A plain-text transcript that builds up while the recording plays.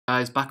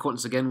guys, back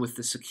once again with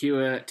the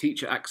secure,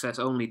 teacher access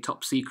only,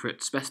 top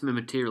secret specimen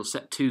material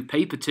set 2,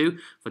 paper 2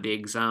 for the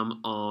exam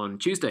on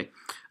Tuesday.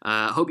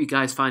 Hope you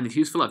guys find this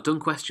useful. I've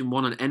done question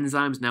 1 on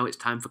enzymes, now it's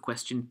time for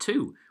question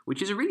 2,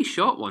 which is a really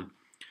short one.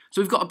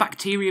 So we've got a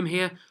bacterium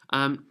here,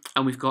 and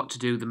we've got to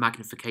do the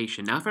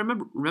magnification. Now, if I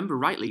remember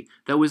rightly,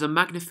 there was a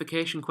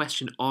magnification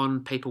question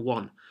on paper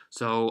 1,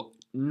 so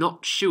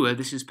not sure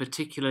this is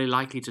particularly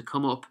likely to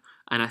come up,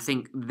 and I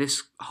think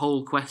this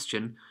whole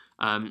question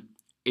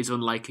is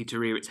unlikely to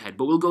rear its head,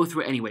 but we'll go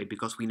through it anyway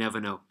because we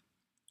never know.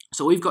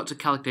 So we've got to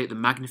calculate the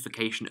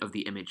magnification of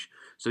the image.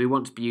 So we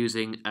want to be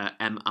using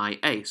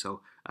MIA,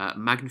 so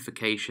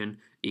magnification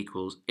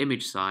equals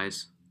image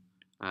size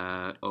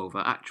over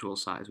actual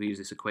size. We use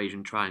this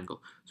equation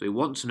triangle. So we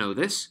want to know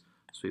this,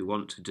 so we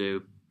want to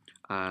do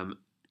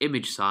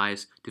image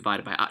size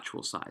divided by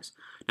actual size.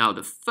 Now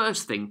the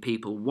first thing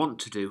people want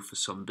to do for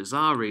some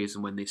bizarre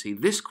reason when they see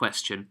this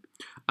question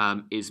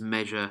is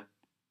measure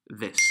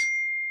this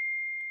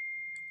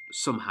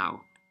somehow.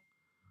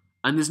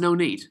 And there's no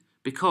need,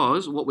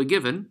 because what we're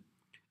given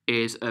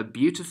is a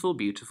beautiful,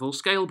 beautiful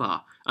scale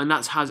bar, and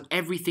that has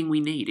everything we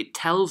need. It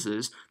tells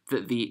us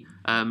that the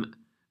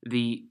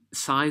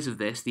size of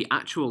this, the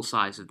actual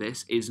size of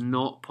this, is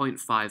 0.5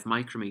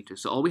 micrometers.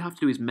 So all we have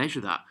to do is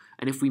measure that,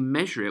 and if we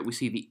measure it, we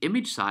see the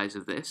image size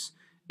of this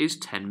is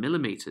 10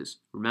 millimeters.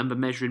 Remember,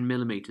 measure in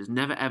millimeters,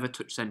 never ever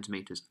touch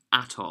centimeters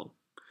at all.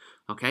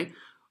 Okay,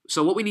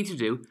 so what we need to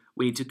do,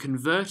 we need to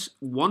convert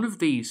one of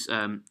these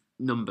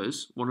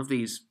numbers, one of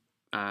these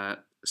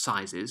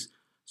sizes,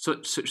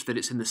 such that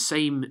it's in the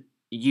same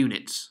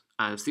units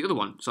as the other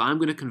one. So I'm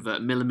going to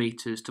convert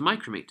millimeters to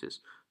micrometers.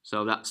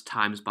 So that's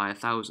times by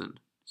 1,000.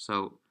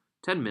 So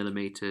 10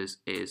 millimeters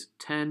is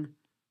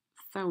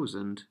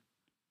 10,000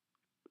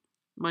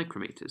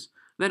 micrometers.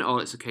 Then all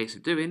it's a case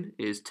of doing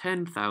is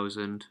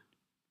 10,000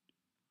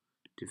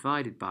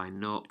 divided by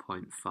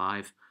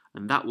 0.5,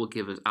 and that will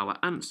give us our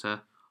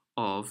answer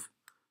of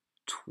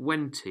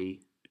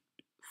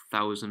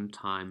 20,000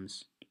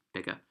 times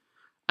bigger.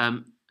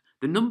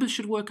 The numbers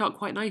should work out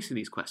quite nice in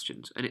these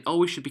questions, and it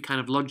always should be kind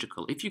of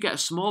logical. If you get a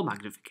small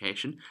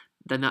magnification,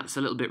 then that's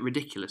a little bit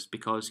ridiculous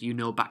because you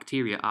know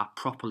bacteria are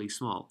properly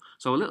small.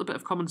 So a little bit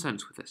of common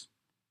sense with this.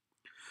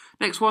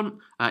 Next one,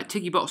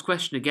 ticky box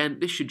question again.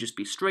 This should just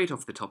be straight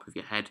off the top of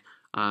your head.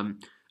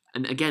 And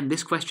again,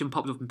 this question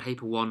popped up in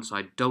paper 1, so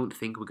I don't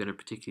think we're going to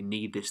particularly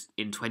need this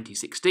in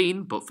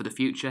 2016, but for the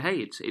future,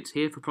 hey, it's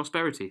here for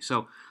prosperity.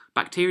 So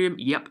bacterium,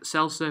 yep,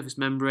 cell surface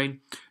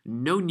membrane,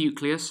 no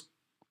nucleus.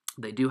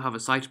 They do have a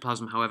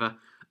cytoplasm, however,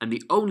 and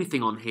the only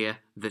thing on here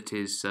that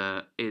is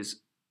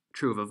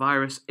true of a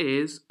virus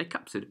is a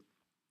capsid.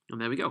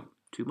 And there we go,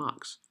 2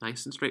 marks.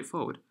 Nice and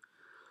straightforward.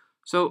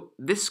 So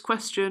this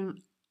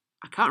question,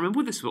 I can't remember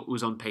whether this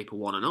was on paper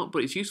 1 or not,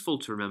 but it's useful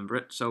to remember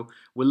it. So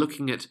we're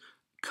looking at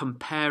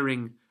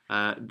comparing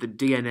the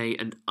DNA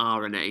and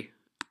RNA.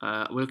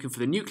 We're looking for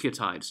the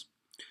nucleotides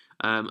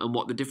and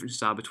what the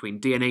differences are between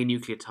DNA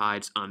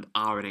nucleotides and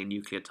RNA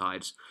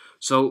nucleotides.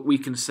 So we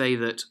can say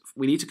that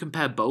we need to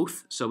compare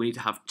both, so we need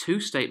to have 2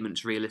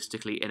 statements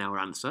realistically in our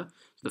answer.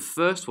 So the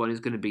first one is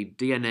going to be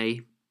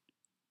DNA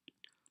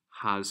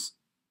has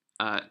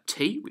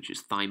T, which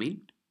is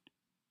thymine,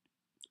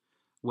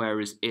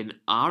 whereas in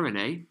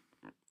RNA,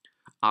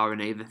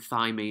 the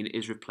thymine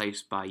is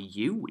replaced by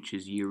U, which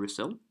is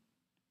uracil.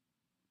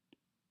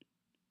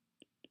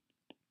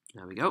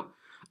 There we go.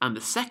 And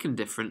the second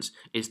difference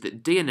is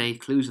that DNA,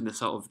 clues in the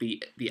sort of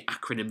the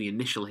acronym, the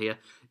initial here,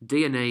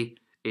 DNA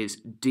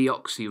is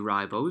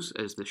deoxyribose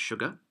as the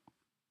sugar.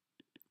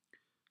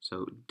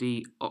 So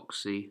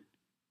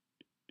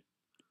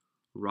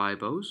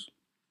deoxyribose,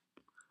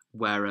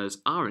 whereas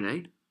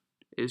RNA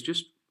is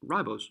just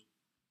ribose,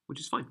 which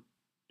is fine.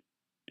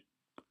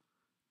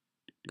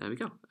 There we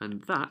go.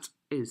 And that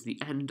is the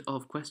end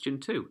of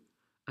question 2.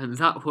 And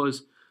that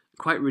was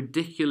quite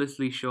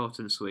ridiculously short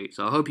and sweet.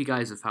 So I hope you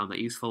guys have found that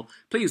useful.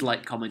 Please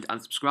like, comment and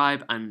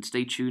subscribe, and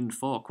stay tuned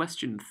for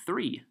question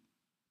 3.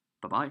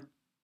 Bye-bye.